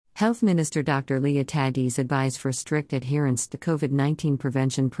Health Minister Dr. Leah Tadis advised for strict adherence to COVID-19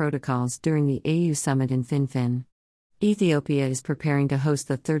 prevention protocols during the AU summit in Finfin. Ethiopia is preparing to host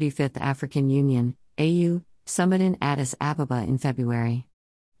the 35th African Union (AU) summit in Addis Ababa in February.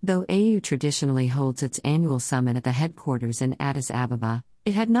 Though AU traditionally holds its annual summit at the headquarters in Addis Ababa,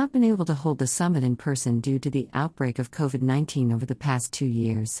 it had not been able to hold the summit in person due to the outbreak of COVID-19 over the past 2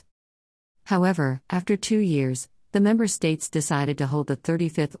 years. However, after 2 years, the member states decided to hold the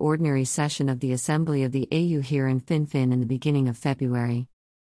 35th Ordinary Session of the Assembly of the AU here in Finfin in the beginning of February.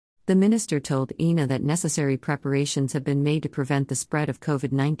 The minister told INA that necessary preparations have been made to prevent the spread of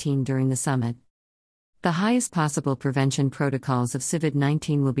COVID-19 during the summit. The highest possible prevention protocols of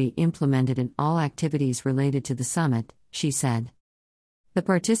COVID-19 will be implemented in all activities related to the summit, she said. The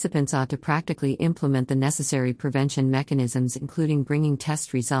participants ought to practically implement the necessary prevention mechanisms, including bringing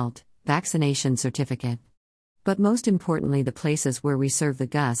test result, vaccination certificate. But most importantly, the places where we serve the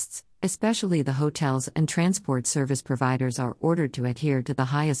guests, especially the hotels and transport service providers, are ordered to adhere to the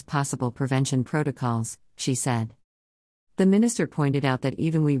highest possible prevention protocols, she said. The minister pointed out that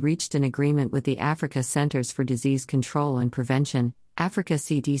even we reached an agreement with the Africa Centers for Disease Control and Prevention, Africa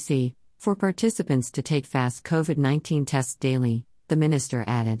CDC, for participants to take fast COVID-19 tests daily, the minister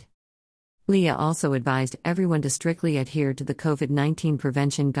added. Leah also advised everyone to strictly adhere to the COVID-19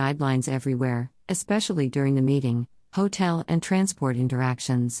 prevention guidelines everywhere, especially during the meeting, hotel and transport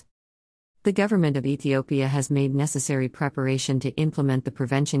interactions. The government of Ethiopia has made necessary preparation to implement the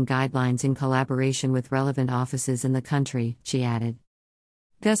prevention guidelines in collaboration with relevant offices in the country, she added.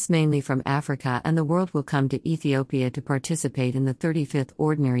 Guests mainly from Africa and the world will come to Ethiopia to participate in the 35th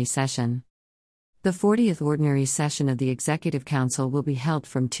Ordinary Session. The 40th Ordinary Session of the Executive Council will be held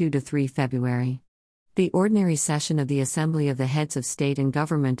from 2 to 3 February. The Ordinary Session of the Assembly of the Heads of State and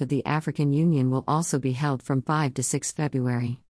Government of the African Union will also be held from 5 to 6 February.